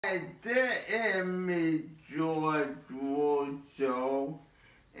I didn't meet George Russo,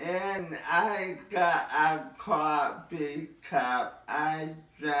 and I got a coffee cup. I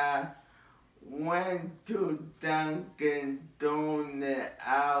just went to Dunkin' Donut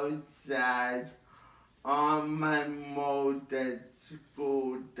outside on my motor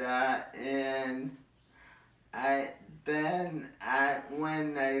scooter, and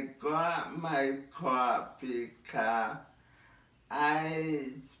when I got my coffee cup, I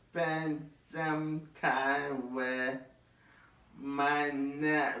spent some time with my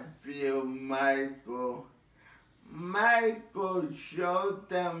nephew Michael. Michael, show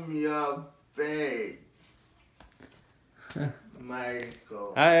them your face.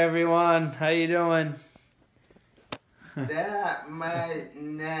 Michael. Hi everyone, how you doing? That my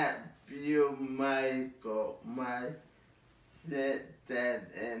nephew Michael, my sister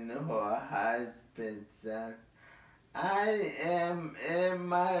and her husband's son. I am in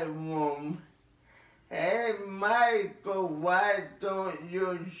my room. Hey Michael, why don't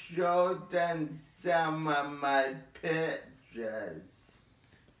you show them some of my pictures?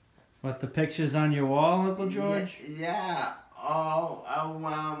 What, the pictures on your wall, Uncle George? Yeah, all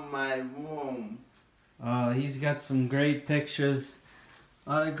around my room. Oh, he's got some great pictures. A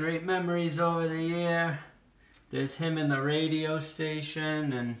lot of great memories over the year. There's him in the radio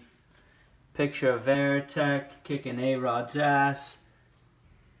station, and picture of Veritech kicking A-Rod's ass.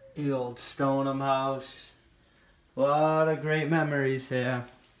 The old Stoneham house. A lot of great memories here.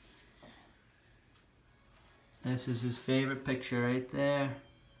 This is his favorite picture right there.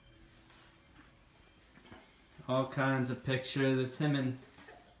 All kinds of pictures. It's him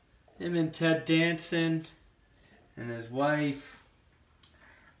and Ted dancing, and his wife.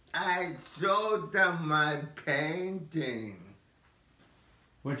 I showed them my painting.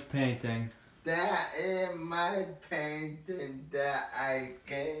 Which painting? That is my painting that I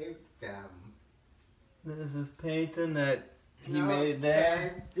gave them. This is his painting that he made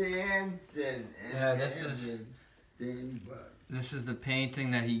there. Dancing. Yeah, this is the painting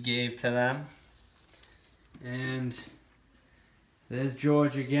that he gave to them. And there's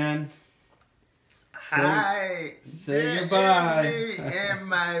George again. Hi. Say goodbye. In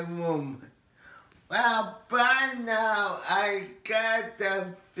my room. Well, by now I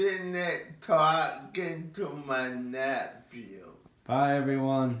gotta finish talking to my nephew. Bye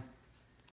everyone.